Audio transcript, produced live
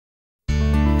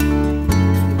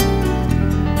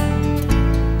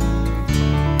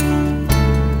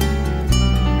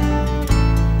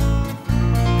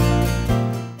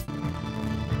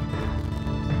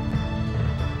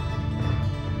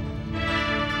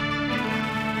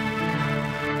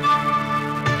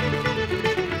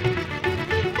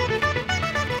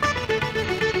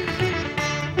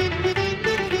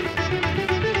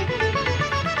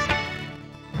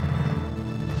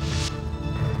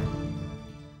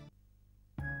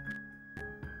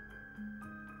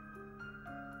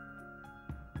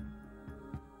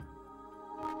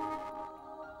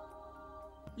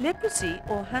Leprosy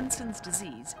or Hansen's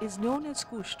disease is known as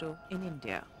kushto in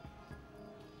India.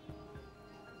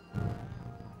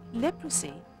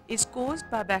 Leprosy is caused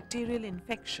by bacterial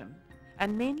infection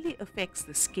and mainly affects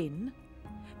the skin,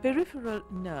 peripheral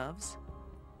nerves,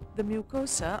 the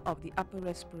mucosa of the upper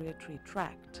respiratory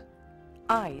tract,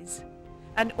 eyes,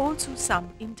 and also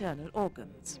some internal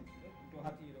organs.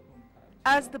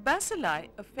 As the bacilli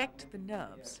affect the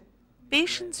nerves,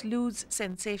 patients lose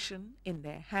sensation in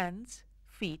their hands,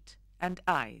 feet, and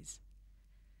eyes.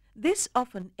 This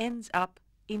often ends up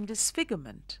in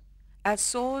disfigurement, as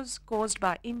sores caused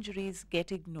by injuries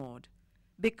get ignored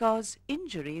because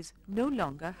injuries no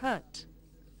longer hurt.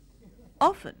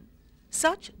 Often,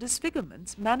 such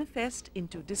disfigurements manifest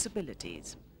into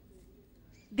disabilities.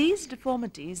 These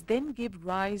deformities then give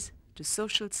rise to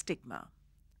social stigma.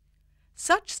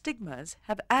 Such stigmas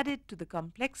have added to the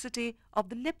complexity of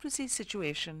the leprosy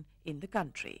situation in the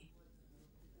country.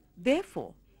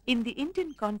 Therefore, in the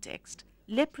Indian context,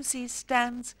 leprosy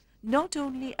stands not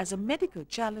only as a medical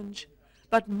challenge,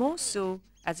 but more so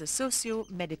as a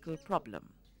socio-medical problem.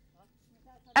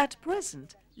 At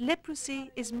present, leprosy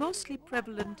is mostly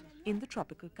prevalent in the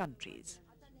tropical countries.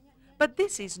 But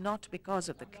this is not because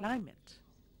of the climate.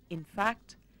 In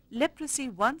fact, leprosy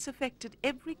once affected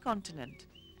every continent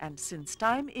and since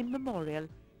time immemorial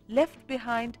left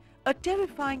behind a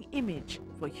terrifying image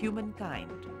for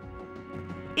humankind.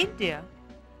 India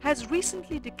has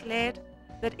recently declared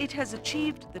that it has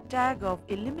achieved the tag of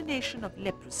elimination of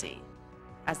leprosy,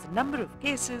 as the number of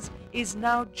cases is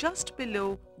now just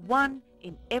below 1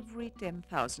 in every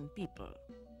 10,000 people.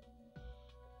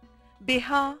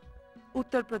 Bihar,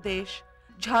 Uttar Pradesh,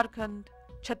 Jharkhand,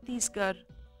 Chhattisgarh,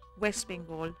 West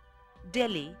Bengal,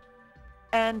 Delhi,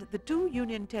 and the 2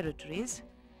 union territories,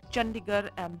 Chandigarh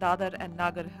and Dadar and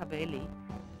Nagar Haveli,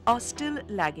 are still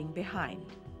lagging behind.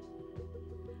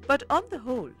 But on the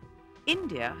whole,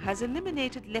 India has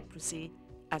eliminated leprosy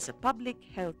as a public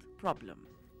health problem.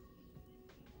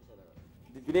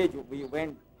 The village we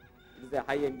went is a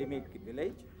high endemic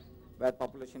village where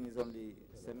population is only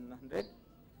 700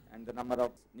 and the number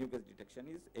of new case detection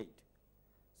is 8.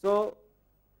 So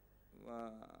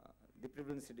the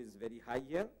prevalence is very high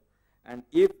here, and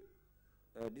if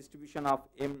distribution of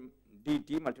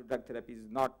MDT, multi-drug therapy,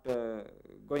 is not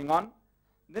going on,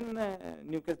 then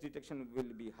new case detection will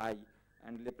be high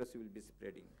and leprosy will be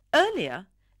spreading. Earlier,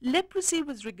 leprosy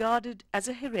was regarded as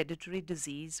a hereditary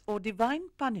disease or divine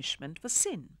punishment for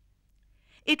sin.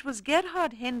 It was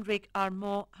Gerhard Henrik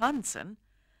Armor Hansen,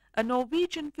 a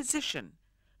Norwegian physician,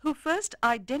 who first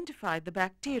identified the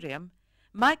bacterium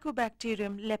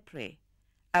Mycobacterium leprae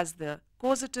as the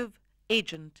causative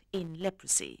agent in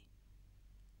leprosy.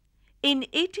 In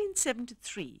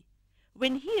 1873,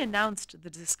 when he announced the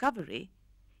discovery,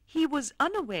 he was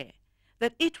unaware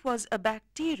that it was a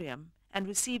bacterium and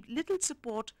received little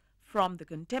support from the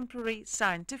contemporary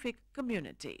scientific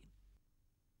community.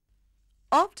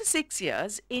 After 6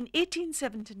 years, in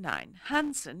 1879,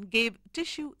 Hansen gave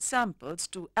tissue samples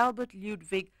to Albert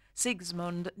Ludwig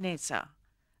Sigismund Neisser,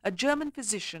 a German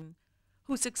physician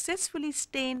who successfully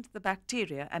stained the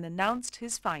bacteria and announced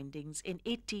his findings in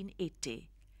 1880,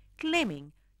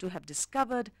 claiming to have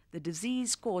discovered the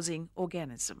disease-causing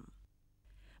organism.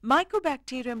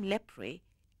 Mycobacterium leprae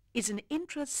is an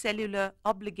intracellular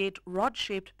obligate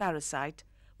rod-shaped parasite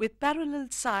with parallel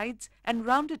sides and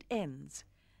rounded ends,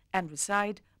 and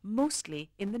reside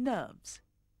mostly in the nerves.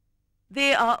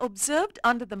 They are observed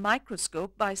under the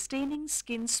microscope by staining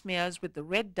skin smears with the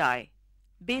red dye,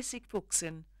 basic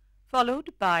fuchsin,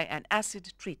 followed by an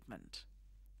acid treatment.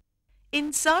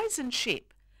 In size and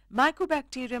shape,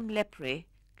 Mycobacterium leprae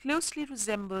closely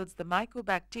resembles the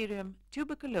Mycobacterium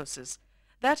tuberculosis,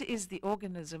 that is the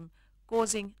organism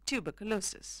causing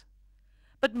tuberculosis.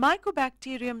 But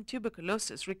Mycobacterium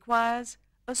tuberculosis requires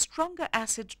a stronger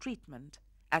acid treatment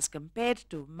as compared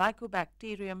to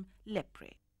Mycobacterium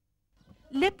leprae.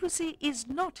 Leprosy is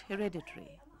not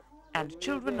hereditary, and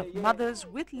children of mothers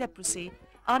with leprosy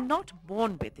are not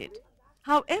born with it.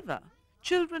 However,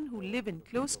 children who live in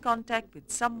close contact with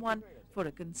someone for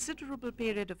a considerable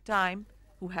period of time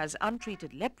who has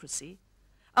untreated leprosy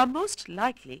are most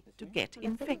likely to get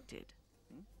infected.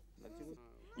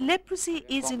 Leprosy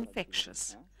is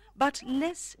infectious, but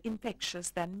less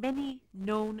infectious than many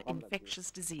known infectious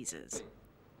diseases.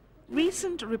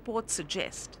 Recent reports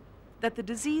suggest that the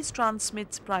disease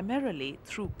transmits primarily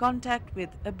through contact with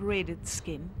abraded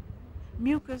skin,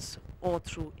 mucus, or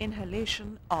through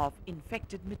inhalation of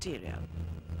infected material.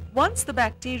 Once the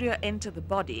bacteria enter the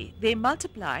body, they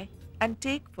multiply and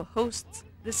take for hosts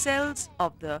the cells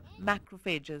of the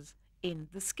macrophages in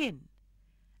the skin,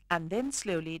 and then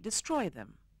slowly destroy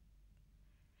them.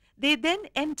 They then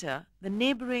enter the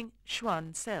neighboring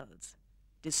Schwann cells,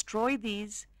 destroy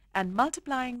these, and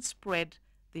multiplying spread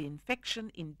the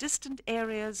infection in distant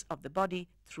areas of the body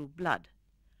through blood.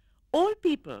 All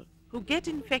people who get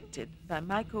infected by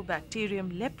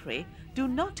Mycobacterium leprae do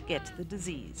not get the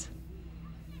disease.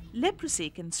 Leprosy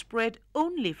can spread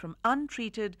only from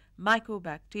untreated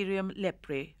Mycobacterium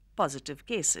leprae positive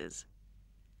cases.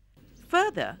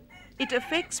 Further, it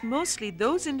affects mostly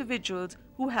those individuals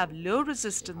who have low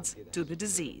resistance to the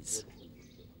disease.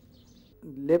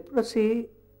 Leprosy,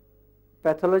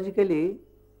 pathologically,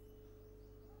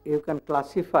 you can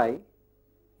classify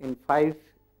in 5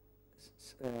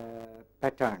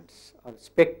 patterns or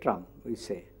spectrum, we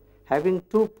say, having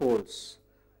 2 poles.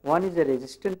 One is a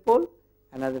resistant pole,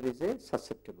 another is a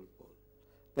susceptible pole.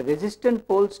 The resistant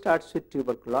pole starts with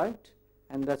tuberculoid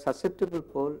and the susceptible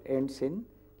pole ends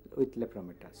with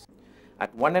lepromatous.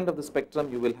 At one end of the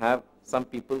spectrum, you will have some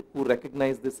people who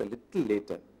recognize this a little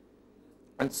later,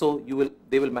 and so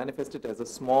they will manifest it as a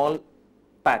small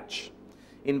patch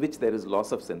in which there is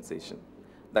loss of sensation.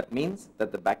 That means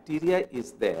that the bacteria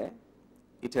is there,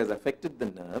 it has affected the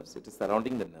nerves, it is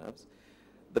surrounding the nerves,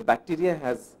 the bacteria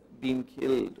has been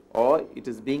killed or it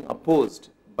is being opposed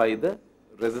by the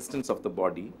resistance of the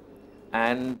body,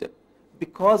 and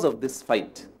because of this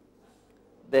fight,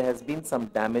 there has been some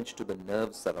damage to the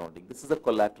nerves surrounding. This is a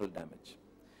collateral damage.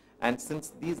 And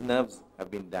since these nerves have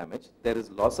been damaged, there is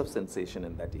loss of sensation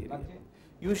in that area. Okay.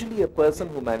 Usually a person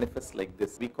who manifests like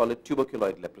this, we call it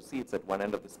tuberculoid leprosy, it's at one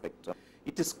end of the spectrum.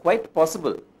 It is quite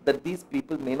possible that these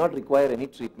people may not require any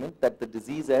treatment, that the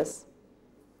disease has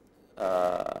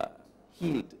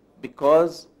healed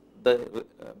because the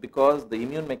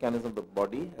immune mechanism of the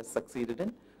body has succeeded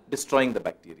in destroying the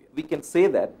bacteria. We can say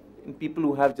that in people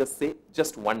who have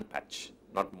just one patch,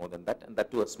 not more than that, and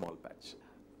that too a small patch.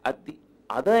 At the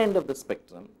other end of the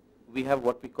spectrum, we have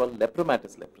what we call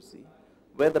lepromatous leprosy,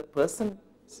 where the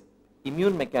person's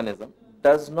immune mechanism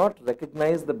does not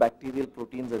recognize the bacterial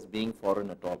proteins as being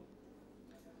foreign at all.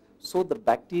 So the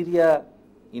bacteria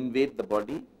invade the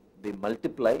body, they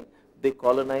multiply, they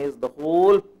colonize the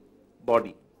whole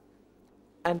body.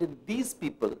 And in these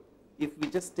people, if we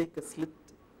just take a slit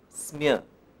smear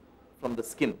from the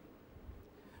skin,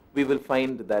 we will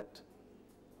find that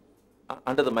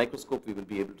under the microscope we will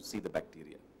be able to see the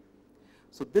bacteria.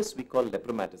 So this we call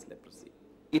lepromatous leprosy.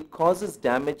 It causes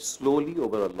damage slowly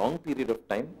over a long period of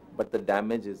time, but the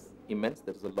damage is immense.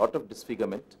 There is a lot of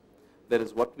disfigurement. There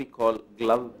is what we call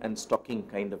glove and stocking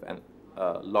kind of an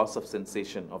loss of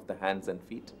sensation of the hands and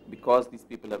feet. Because these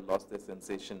people have lost their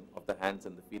sensation of the hands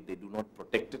and the feet, they do not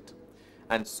protect it.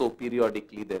 And so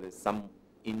periodically there is some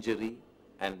injury,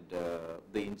 and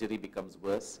the injury becomes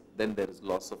worse. Then there is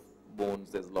loss of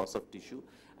bones, there's loss of tissue,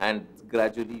 and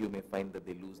gradually you may find that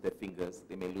they lose their fingers,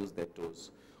 they may lose their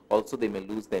toes. Also they may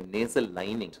lose their nasal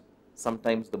lining.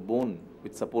 Sometimes the bone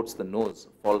which supports the nose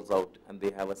falls out and they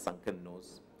have a sunken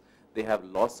nose. They have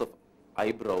loss of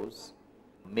eyebrows.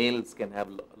 Males can have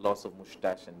loss of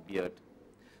mustache and beard.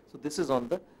 So this is on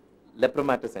the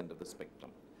lepromatous end of the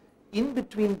spectrum. In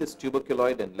between this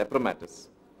tuberculoid and lepromatous,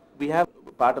 we have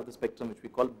a part of the spectrum which we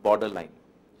call borderline.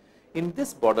 In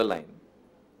this borderline,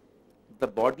 the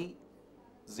body's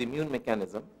immune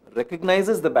mechanism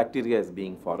recognizes the bacteria as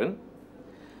being foreign.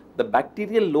 The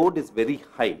bacterial load is very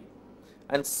high,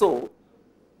 and so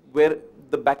where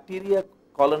the bacteria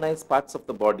colonize parts of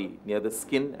the body near the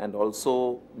skin and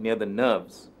also near the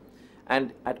nerves,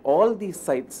 and at all these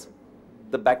sites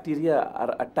the bacteria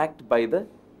are attacked by the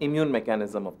immune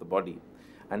mechanism of the body,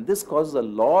 and this causes a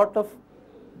lot of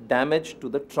damage to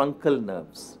the truncal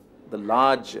nerves, the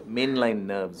large mainline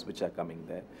nerves which are coming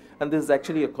there, and this is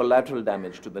actually a collateral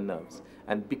damage to the nerves.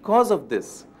 And because of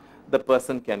this, the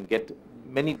person can get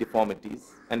many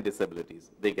deformities and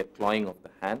disabilities. They get clawing of the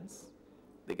hands,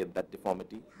 they get that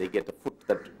deformity, they get a foot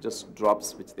that just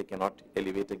drops which they cannot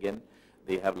elevate again,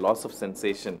 they have loss of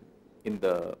sensation in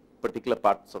the particular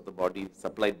parts of the body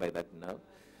supplied by that nerve.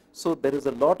 So there is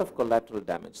a lot of collateral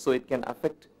damage. So it can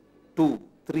affect 2,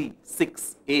 3,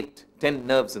 6, 8, 10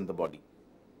 nerves in the body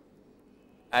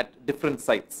at different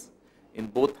sites, in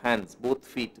both hands, both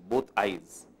feet, both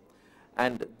eyes.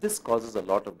 And this causes a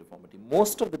lot of deformity.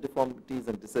 Most of the deformities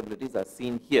and disabilities are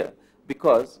seen here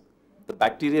because the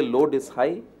bacterial load is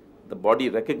high, the body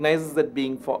recognizes that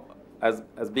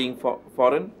as being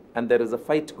foreign, and there is a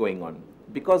fight going on.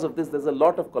 Because of this, there's a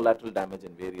lot of collateral damage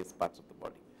in various parts of the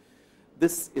body.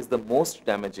 This is the most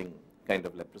damaging kind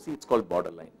of leprosy. It's called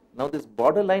borderline. Now this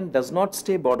borderline does not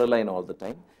stay borderline all the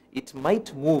time. It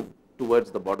might move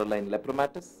towards the borderline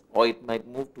lepromatous, or it might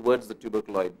move towards the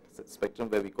tuberculoid spectrum,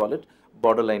 where we call it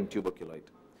borderline tuberculoid.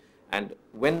 And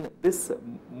when this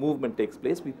movement takes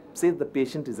place, we say the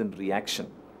patient is in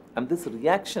reaction. And this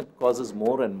reaction causes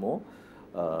more and more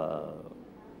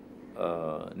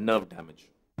nerve damage.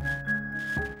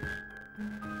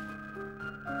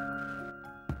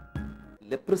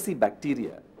 Leprosy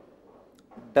bacteria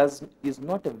is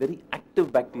not a very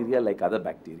active bacteria like other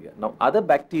bacteria. Now, other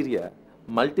bacteria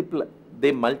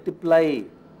multiply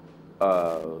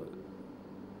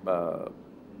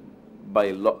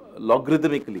by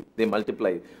logarithmically. They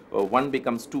multiply. 1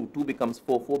 becomes 2, 2 becomes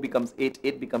 4, 4 becomes 8,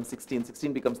 8 becomes 16,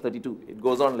 16 becomes 32. It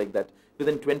goes on like that.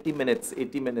 Within 20 minutes,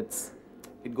 80 minutes,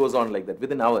 it goes on like that,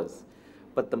 within hours.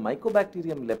 But the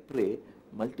Mycobacterium leprae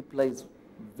multiplies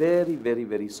very, very,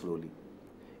 very slowly.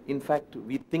 In fact,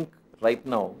 we think right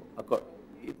now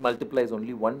it multiplies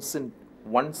only once in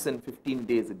 15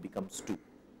 days it becomes 2.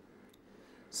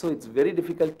 So it's very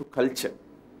difficult to culture.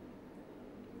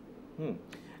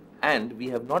 And we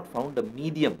have not found a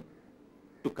medium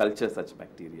to culture such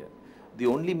bacteria. The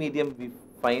only medium we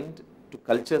find to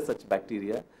culture such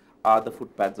bacteria are the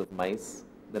footpads of mice.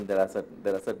 Then there are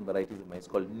certain varieties of mice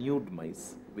called nude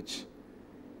mice,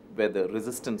 where the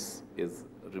resistance is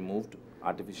removed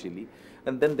artificially.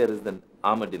 And then there is the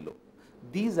armadillo.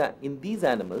 In these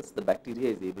animals, the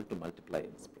bacteria is able to multiply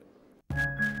and spread.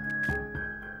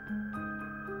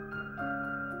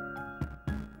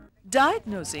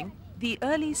 Diagnosing the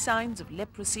early signs of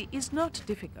leprosy is not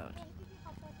difficult.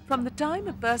 From the time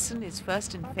a person is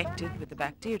first infected with the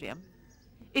bacterium,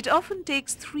 it often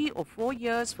takes 3 or 4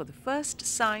 years for the first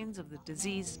signs of the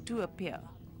disease to appear.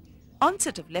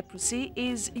 Onset of leprosy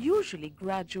is usually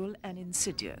gradual and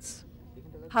insidious.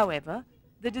 However,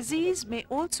 the disease may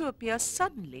also appear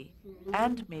suddenly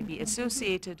and may be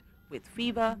associated with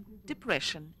fever,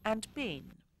 depression, and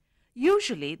pain.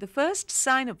 Usually, the first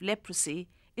sign of leprosy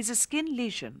is a skin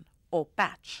lesion or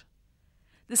patch.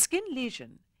 The skin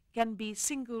lesion can be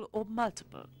single or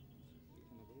multiple.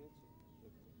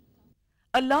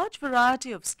 A large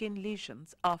variety of skin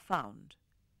lesions are found.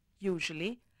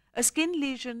 Usually, a skin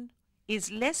lesion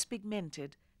is less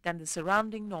pigmented than the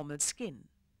surrounding normal skin.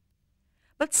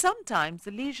 But sometimes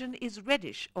the lesion is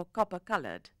reddish or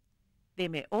copper-colored. They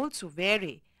may also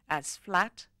vary as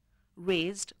flat,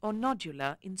 raised, or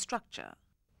nodular in structure.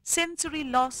 Sensory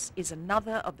loss is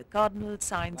another of the cardinal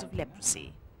signs of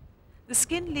leprosy. The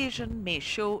skin lesion may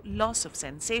show loss of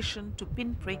sensation to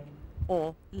pinprick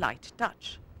or light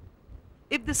touch.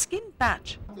 If the skin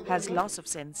patch has loss of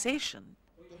sensation,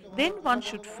 then one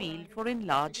should feel for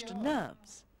enlarged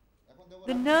nerves.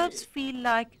 The nerves feel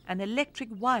like an electric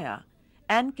wire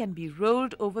and can be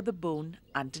rolled over the bone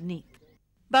underneath.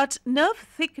 But nerve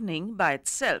thickening by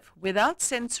itself without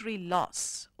sensory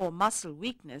loss or muscle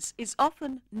weakness is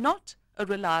often not a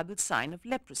reliable sign of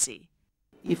leprosy.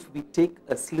 If we take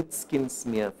a slit skin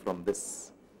smear from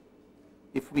this,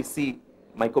 if we see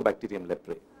Mycobacterium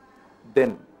leprae,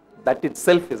 then that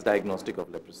itself is diagnostic of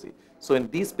leprosy. So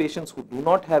in these patients who do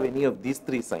not have any of these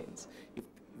 3 signs, if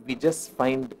we just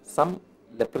find some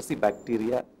leprosy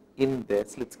bacteria in their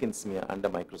slit skin smear under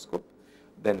microscope,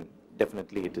 then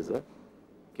definitely it is a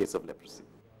case of leprosy.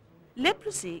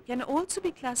 Leprosy can also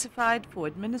be classified for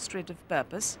administrative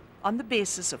purpose on the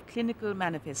basis of clinical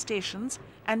manifestations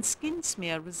and skin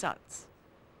smear results.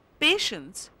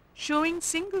 Patients showing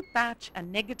single patch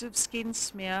and negative skin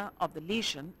smear of the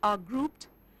lesion are grouped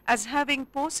as having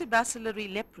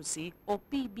paucibacillary leprosy or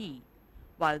PB,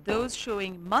 while those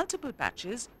showing multiple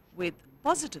patches with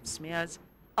positive smears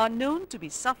are known to be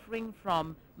suffering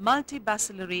from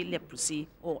multibacillary leprosy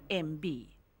or MB.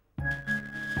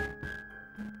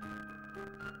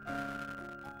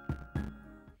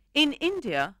 In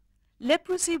India,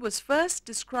 leprosy was first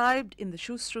described in the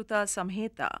Sushruta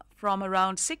Samhita from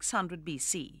around 600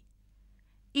 BC.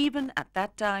 Even at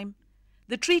that time,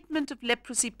 the treatment of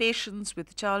leprosy patients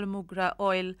with Chalumugra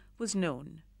oil was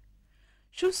known.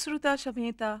 Sushruta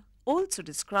Samhita also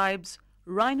describes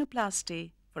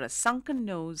rhinoplasty for a sunken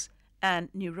nose and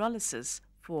neurolysis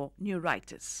for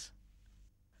neuritis.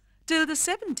 Till the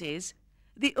 70s,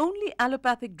 the only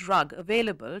allopathic drug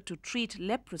available to treat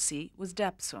leprosy was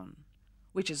dapsone,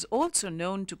 which is also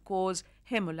known to cause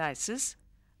hemolysis,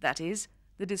 that is,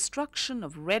 the destruction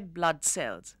of red blood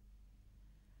cells.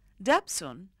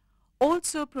 Dapsone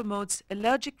also promotes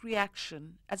allergic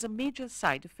reaction as a major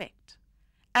side effect,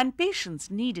 and patients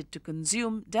needed to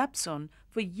consume dapsone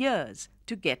for years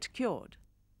to get cured.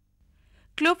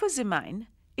 Clofazimine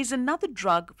is another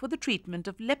drug for the treatment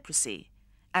of leprosy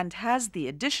and has the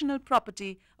additional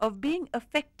property of being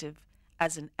effective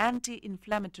as an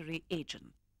anti-inflammatory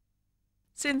agent.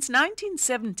 Since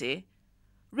 1970,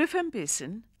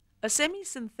 rifampicin, a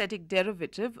semi-synthetic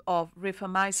derivative of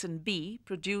rifamycin B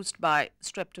produced by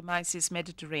Streptomyces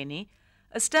mediterranei,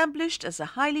 established as a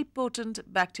highly potent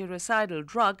bactericidal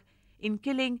drug in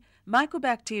killing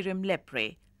Mycobacterium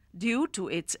leprae due to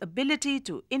its ability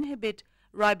to inhibit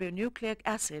ribonucleic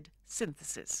acid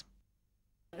synthesis.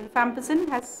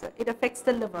 Rifampicin it affects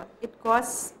the liver. It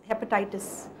causes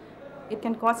hepatitis. It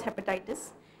can cause hepatitis,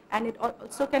 and it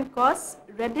also can cause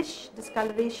reddish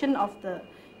discoloration of the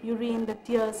urine, the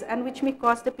tears, and which may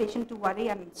cause the patient to worry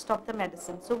and stop the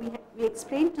medicine. So we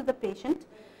explain to the patient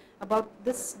about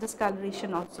this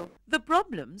discoloration also. The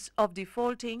problems of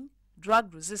defaulting,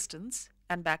 drug resistance,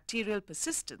 and bacterial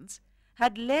persistence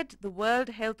had led the World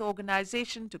Health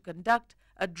Organization to conduct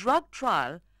a drug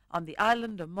trial on the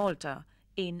island of Malta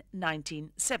in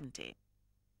 1970.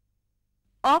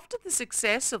 After the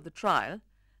success of the trial,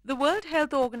 the World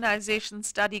Health Organization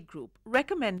study group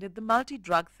recommended the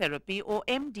multi-drug therapy or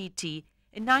MDT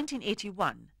in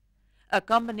 1981, a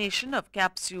combination of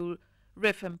capsule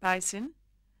rifampicin,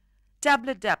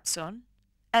 tablet dapsone,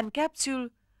 and capsule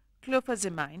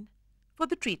clofazimine for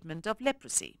the treatment of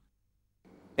leprosy.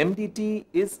 MDT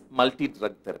is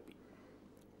multi-drug therapy.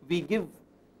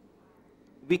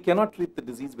 We cannot treat the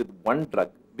disease with one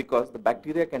drug because the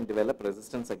bacteria can develop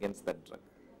resistance against that drug.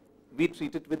 We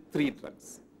treat it with 3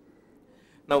 drugs.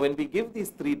 Now, when we give these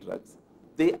 3 drugs,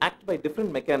 they act by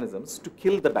different mechanisms to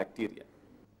kill the bacteria.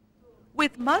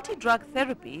 With multi-drug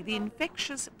therapy, the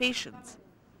infectious patients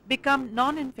become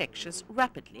non-infectious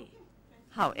rapidly.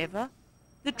 However,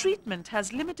 the treatment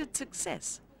has limited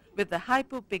success with the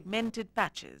hypopigmented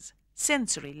patches,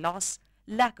 sensory loss,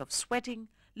 lack of sweating,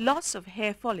 loss of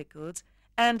hair follicles,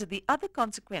 and the other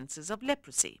consequences of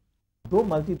leprosy. Though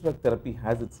multi-drug therapy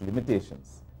has its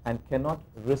limitations and cannot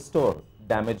restore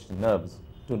damaged nerves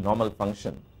to normal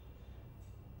function,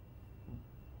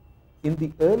 in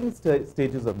the early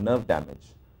stages of nerve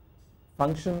damage,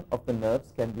 function of the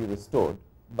nerves can be restored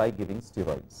by giving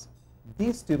steroids.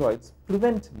 These steroids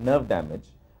prevent nerve damage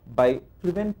by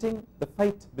preventing the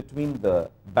fight between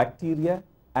the bacteria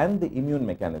and the immune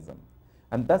mechanism,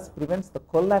 and thus prevents the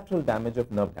collateral damage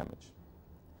of nerve damage.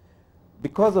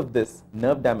 Because of this,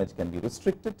 nerve damage can be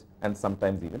restricted and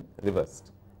sometimes even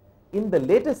reversed. In the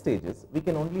later stages, we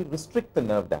can only restrict the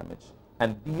nerve damage,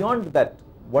 and beyond that,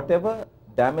 whatever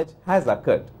damage has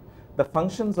occurred, the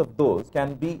functions of those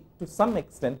can be to some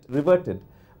extent reverted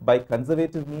by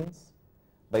conservative means,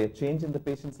 by a change in the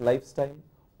patient's lifestyle,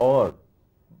 or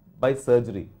by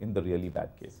surgery in the really bad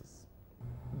cases.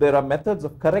 There are methods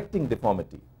of correcting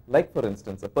deformity, like for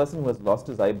instance, a person who has lost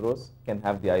his eyebrows can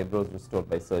have the eyebrows restored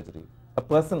by surgery. A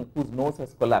person whose nose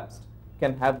has collapsed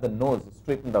can have the nose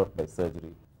straightened out by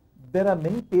surgery. There are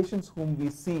many patients whom we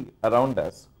see around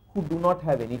us who do not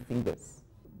have any fingers.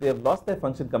 They have lost their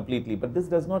function completely, but this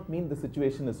does not mean the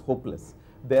situation is hopeless.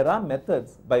 There are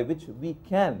methods by which we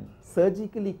can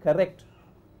surgically correct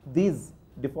these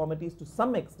deformities to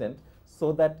some extent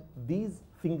so that these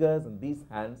fingers and these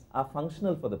hands are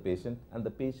functional for the patient and the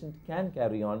patient can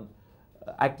carry on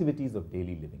activities of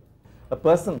daily living. A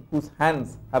person whose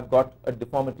hands have got a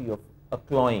deformity of a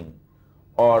clawing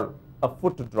or a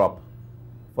foot drop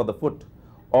for the foot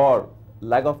or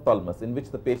lagophthalmos in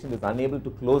which the patient is unable to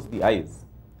close the eyes,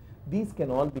 these can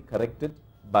all be corrected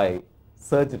by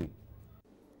surgery.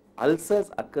 Ulcers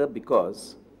occur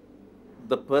because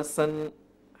the person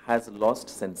has lost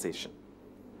sensation.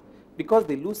 Because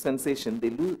they lose sensation,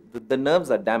 the nerves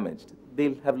are damaged,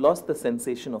 they'll have lost the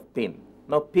sensation of pain.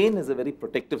 Now, pain is a very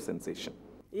protective sensation.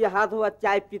 ये हाथ हुआ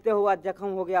चाय पीते हुआ जख्म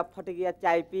हो गया, फट गया,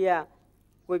 चाय पिया,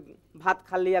 कोई भात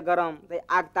खा लिया गरम, तो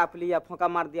आग ताप लिया, फोंका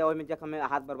मार दिया, उसमें जख्म में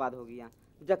हाथ बर्बाद हो गया.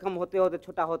 जख्म होते होते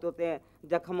छोटा होते होते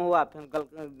जख्म हुआ,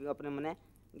 फिर अपने मने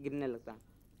गिरने लगता,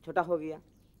 छोटा हो गया.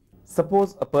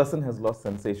 Suppose a person has lost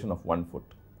sensation of one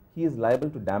foot. He is liable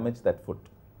to damage that foot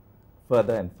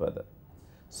further and further.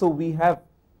 So we have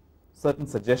certain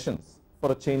suggestions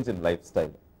for a change in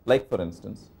lifestyle. Like for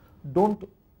instance, don't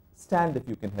stand if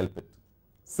you can help it.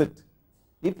 Sit.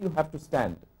 If you have to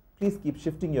stand, please keep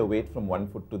shifting your weight from one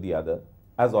foot to the other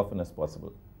as often as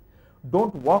possible.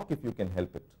 Don't walk if you can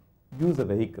help it. Use a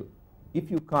vehicle. If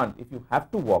you can't, if you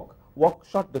have to walk, walk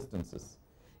short distances.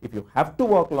 If you have to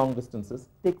walk long distances,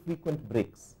 take frequent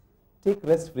breaks. Take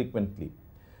rest frequently.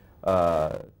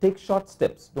 Take short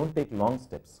steps, don't take long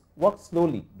steps. Walk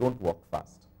slowly, don't walk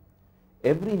fast.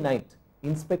 Every night,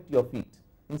 inspect your feet.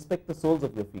 Inspect the soles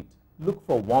of your feet. Look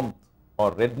for warmth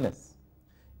or redness.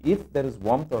 If there is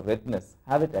warmth or redness,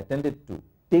 have it attended to.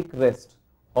 Take rest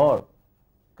or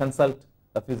consult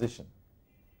a physician.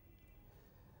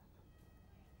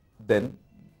 Then,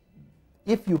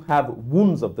 if you have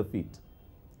wounds of the feet,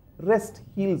 rest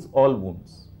heals all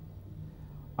wounds.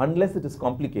 unless it is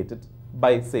complicated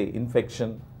by, say,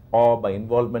 infection or by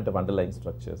involvement of underlying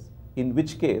structures, in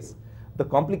which case the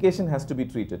complication has to be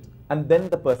treated and then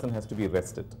the person has to be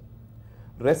rested.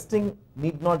 Resting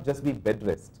need not just be bed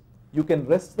rest. You can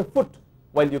rest the foot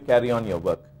while you carry on your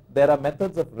work. There are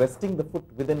methods of resting the foot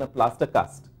within a plaster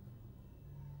cast.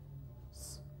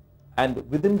 And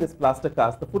within this plaster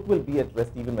cast, the foot will be at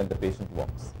rest even when the patient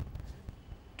walks.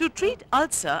 To treat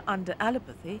ulcer under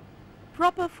allopathy,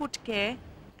 proper foot care,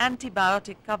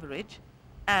 antibiotic coverage,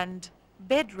 and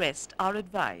bed rest are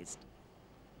advised.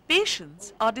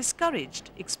 Patients are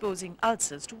discouraged exposing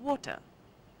ulcers to water.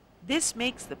 This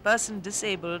makes the person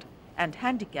disabled and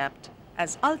handicapped,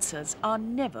 as ulcers are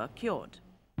never cured.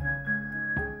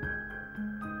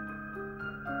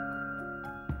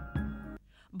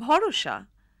 Bharosha,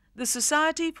 the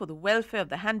Society for the Welfare of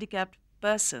the Handicapped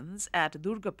Persons at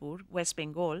Durgapur, West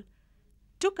Bengal,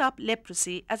 took up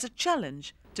leprosy as a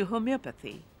challenge to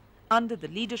homeopathy under the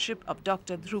leadership of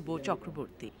Dr. Dhruvo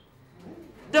Chakraborty.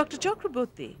 Dr.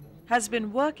 Chakraborty has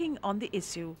been working on the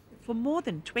issue for more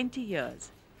than 20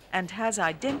 years and has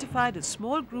identified a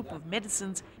small group of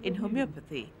medicines in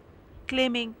homeopathy,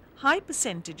 claiming high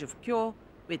percentage of cure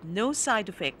with no side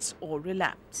effects or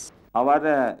relapse.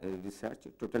 Our research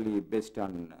totally based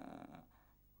on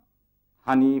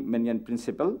Hahnemannian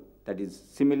principle, that is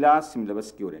similar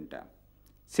similibus curenta,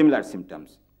 similar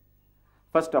symptoms.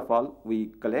 First of all,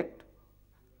 we collect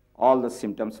all the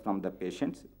symptoms from the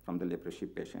patients, from the leprosy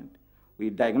patient. We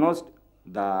diagnosed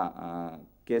the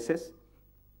cases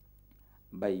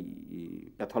by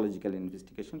pathological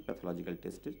investigation, pathological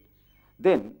testing.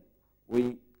 Then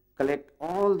we collect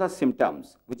all the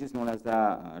symptoms, which is known as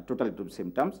the total group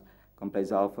symptoms,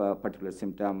 comprised of particular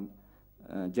symptom,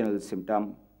 general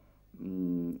symptom,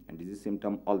 and disease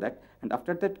symptom, all that. And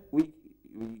after that, we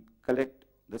collect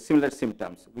the similar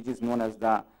symptoms, which is known as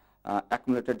the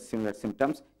accumulated similar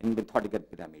symptoms in methodical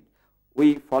pyramid.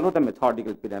 We follow the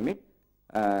methodical pyramid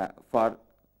for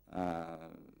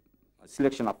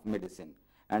selection of medicine.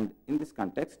 And in this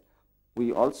context,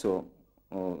 we also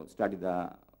study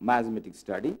the miasmatic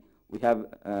study. We have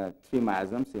 3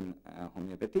 miasms in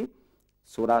homeopathy: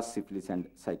 psoriasis, syphilis, and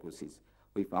psychosis.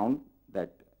 We found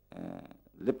that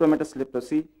lepromatous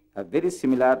leprosy are very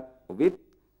similar with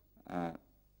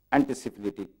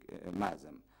antisyphilitic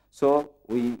miasm. So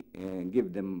we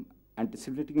give them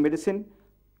antisyphilitic medicine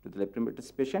to the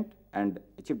lepromatous patient and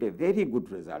achieved a very good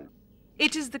result.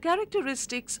 It is the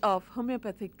characteristics of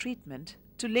homeopathic treatment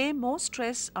to lay more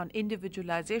stress on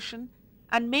individualization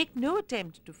and make no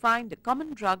attempt to find a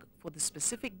common drug for the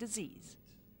specific disease.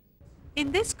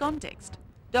 In this context,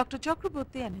 Dr.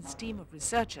 Chakraborty and his team of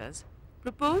researchers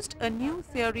proposed a new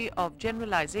theory of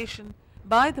generalization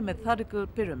by the methodical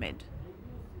pyramid.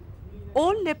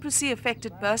 All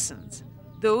leprosy-affected persons,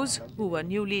 those who were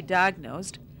newly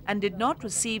diagnosed and did not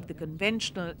receive the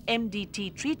conventional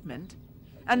MDT treatment,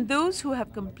 and those who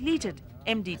have completed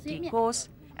MDT course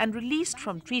and released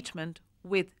from treatment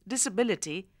with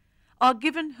disability, are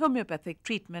given homeopathic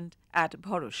treatment at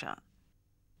Bharosha.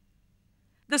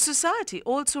 The society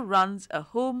also runs a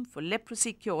home for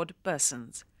leprosy-cured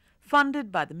persons,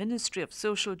 funded by the Ministry of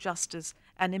Social Justice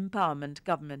and Empowerment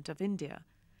Government of India,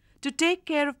 to take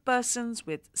care of persons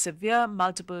with severe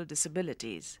multiple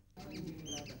disabilities.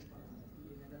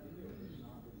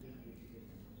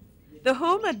 The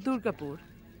home at Durgapur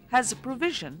has a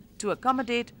provision to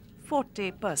accommodate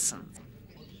 40 persons.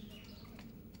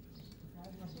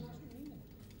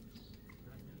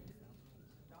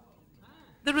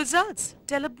 The results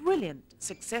tell a brilliant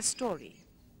success story.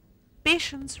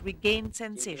 Patients regain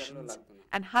sensations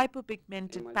and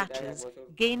hyperpigmented patches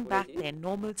gain back their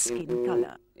normal skin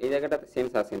color.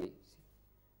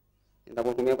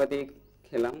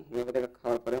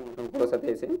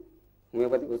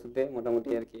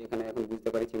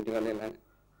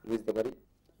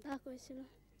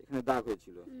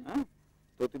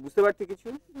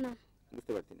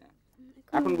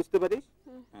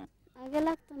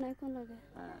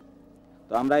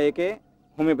 তো আমরা একে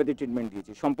homeopathy treatment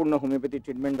দিয়েছি, সম্পূর্ণ homeopathy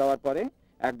treatment দেওয়ার পরে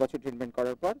 1 বছর treatment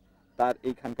করার পর তার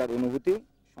এইখানকার অনুভূতি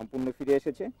সম্পূর্ণ ফিরে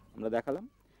এসেছে, আমরা দেখালাম,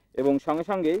 এবং সঙ্গে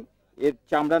সঙ্গেই এর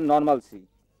চামড়ার নরমালসি,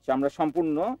 চামড়া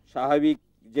সম্পূর্ণ স্বাভাবিক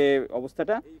যে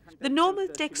অবস্থাটা। The normal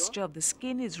texture of the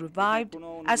skin is revived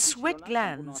as sweat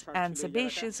glands and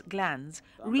sebaceous glands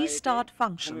restart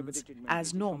functions as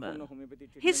normal.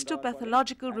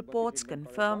 Histopathological reports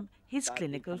confirm his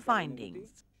clinical findings.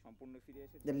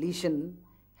 The lesion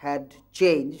had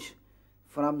changed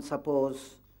from, suppose,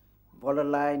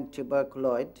 borderline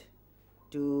tuberculoid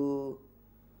to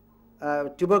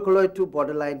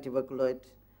borderline tuberculoid,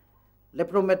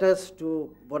 lepromatous to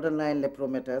borderline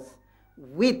lepromatous,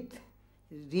 with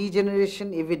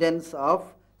regeneration evidence of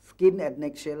skin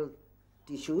adnexal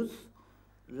tissues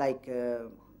like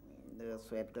the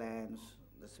sweat glands,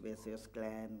 the sebaceous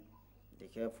gland, the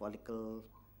hair follicle,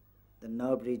 the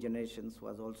nerve regenerations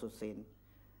was also seen.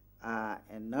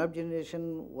 And nerve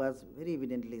generation was very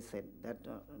evidently seen. That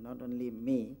not only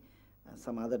me,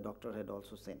 some other doctor had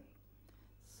also seen.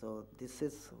 So this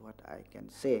is what I can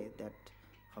say, that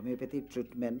homeopathic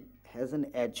treatment has an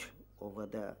edge over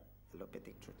the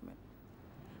allopathic treatment.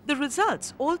 The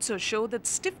results also show that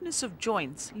stiffness of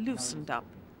joints loosened up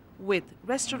with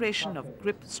restoration of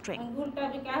grip strength.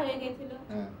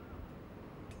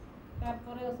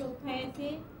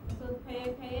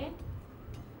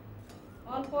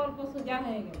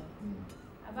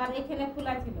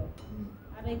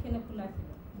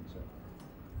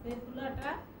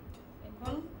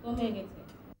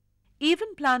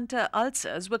 Even plantar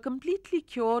ulcers were completely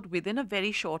cured within a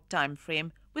very short time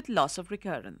frame with loss of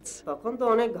recurrence. তখন তো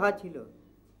অনেক ঘা ছিল,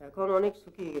 এখন অনেক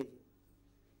শুকিয়ে গেছে।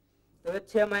 तब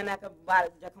 6 महीना के बाद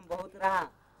जख्म बहुत रहा,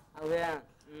 अब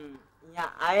यहाँ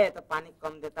आए तो पानी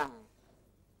कम देता है,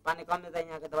 पानी कम देता है,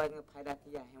 यहाँ के दवाई ने फायदा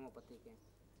किया हेमोपैथी के।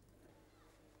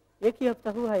 एक ही हफ्ता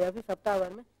हुआ है अभी सप्ताह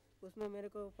भर में, उसमें मेरे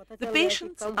को पता चल The गया कि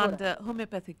patients कम हो रहा है। under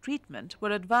homeopathic treatment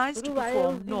were advised to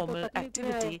perform normal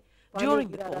activity during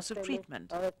the course of treatment.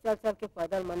 चल के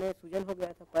पैदल मैंने सूजन हो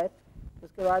गया था पैर,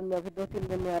 उसके बाद में अभी 2-3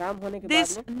 दिन में आराम होने के बाद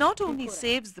This में not only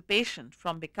saves the patient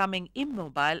from becoming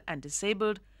immobile and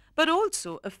disabled, but also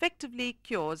effectively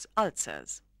cures ulcers.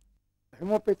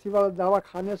 Homeopathy वाला दवा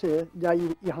खाने से या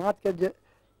ये हाथ के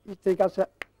इस तरीका से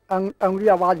अंगुली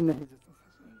आवाज़ नहीं देता था,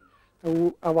 तो वो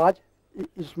आवाज़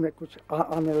इसमें कुछ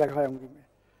आने लगा है अंगुली में,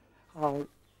 और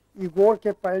ये गोड़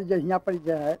के पैर जो यहाँ पर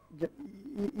जो है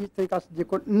इस तरीका से जो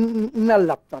न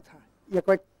लगता था, ये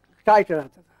कोई टाइट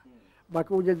रहता था।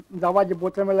 बाकी वो जो दवा जो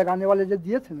बोतल में लगाने वाले जो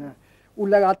दिए थे ना, वो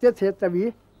लगाते थे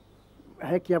तभी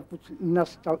है कि अब कुछ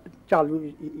नस चालू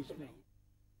इसमें।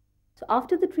 So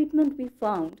after the treatment, we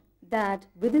found that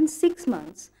within 6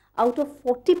 months, out of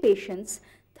 40 patients,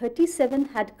 37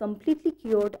 had completely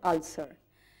cured ulcer.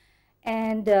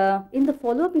 And in the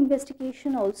follow-up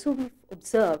investigation also, we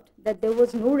observed that there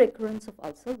was no recurrence of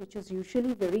ulcer, which is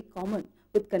usually very common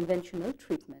with conventional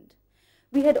treatment.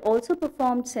 We had also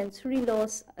performed sensory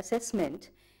loss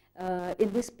assessment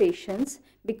in these patients,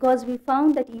 because we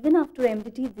found that even after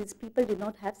MDT, these people did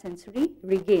not have sensory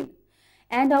regain.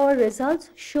 And our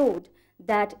results showed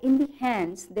that in the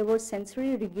hands, there was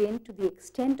sensory regain to the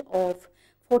extent of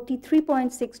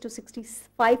 43.6 to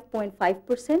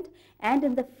 65.5%, and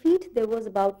in the feet, there was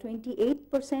about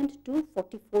 28% to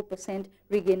 44%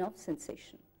 regain of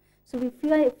sensation. So we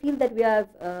feel that we have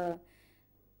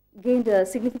gained a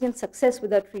significant success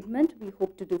with our treatment. We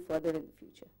hope to do further in the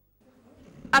future.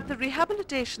 At the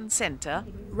rehabilitation center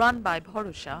run by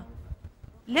Bharusha,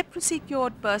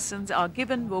 leprosy-cured persons are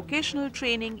given vocational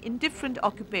training in different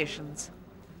occupations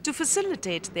to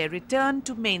facilitate their return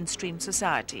to mainstream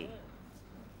society.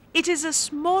 It is a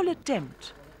small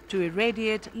attempt to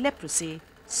irradiate leprosy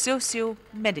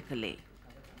socio-medically.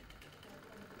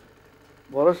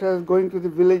 Bharusha is going to the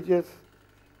villages,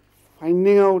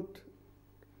 finding out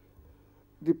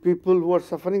the people who are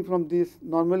suffering from this.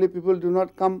 Normally people do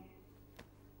not come.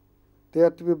 They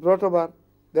have to be brought about.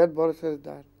 That Bharusha has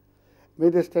done.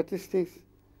 Made the statistics,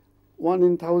 1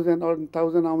 in 1,000 or in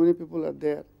 1,000 how many people are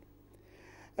there.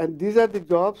 And these are the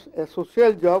jobs, a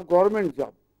social job, government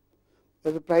job.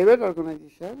 As a private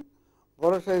organization,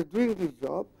 Bharusha is doing this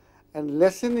job and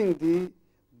lessening the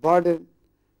burden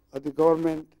of the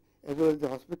government as well as the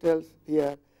hospitals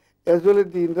here, as well as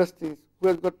the industries who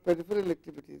has got peripheral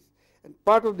activities. And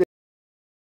part of the